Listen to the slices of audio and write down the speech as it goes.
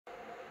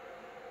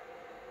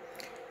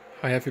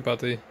Hi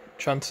everybody,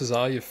 chances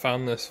are you've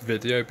found this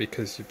video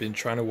because you've been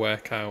trying to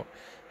work out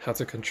how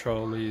to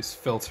control these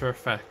filter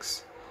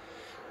effects,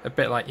 a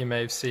bit like you may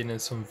have seen in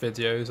some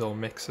videos or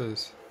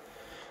mixers.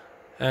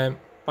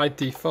 By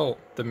default,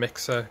 the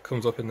mixer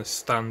comes up in the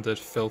standard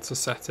filter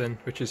setting,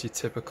 which is your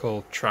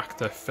typical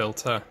Traktor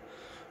filter.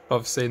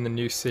 Obviously in the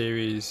new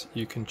series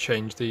you can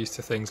change these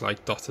to things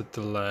like dotted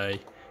delay,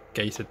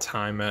 gated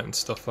timer and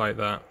stuff like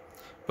that.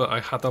 But I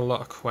had a lot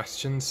of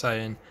questions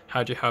saying,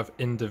 how do you have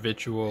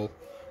individual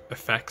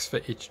effects for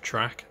each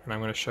track? And I'm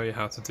going to show you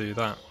how to do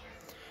that.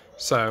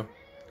 So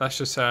let's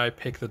just say I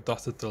pick the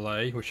dotted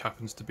delay, which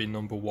happens to be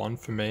number 1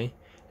 for me.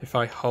 If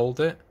I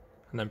hold it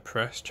and then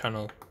press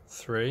channel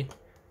 3,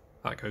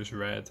 that goes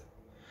red.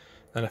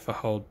 Then if I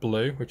hold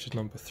blue, which is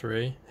number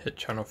 3, hit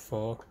channel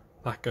 4,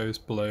 that goes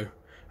blue.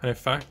 And in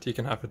fact you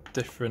can have a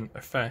different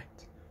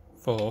effect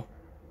for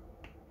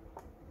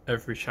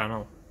every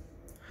channel.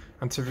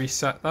 And to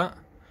reset that,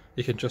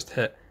 you can just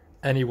hit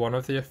any one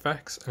of the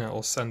effects and it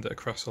will send it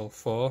across all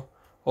 4,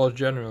 or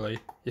generally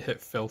you hit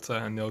filter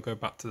and they'll go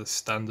back to the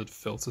standard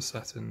filter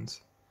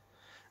settings.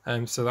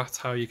 So that's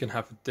how you can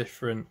have a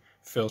different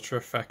filter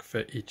effect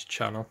for each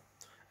channel.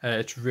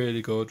 It's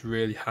really good,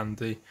 really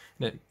handy,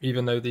 and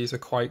even though these are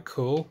quite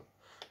cool,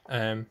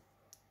 it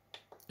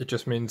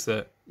just means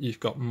that you've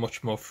got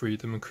much more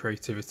freedom and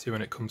creativity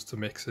when it comes to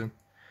mixing.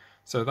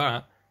 So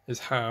that is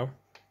how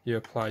you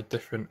apply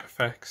different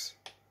effects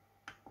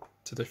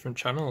to different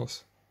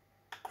channels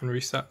and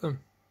reset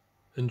them.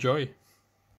 Enjoy!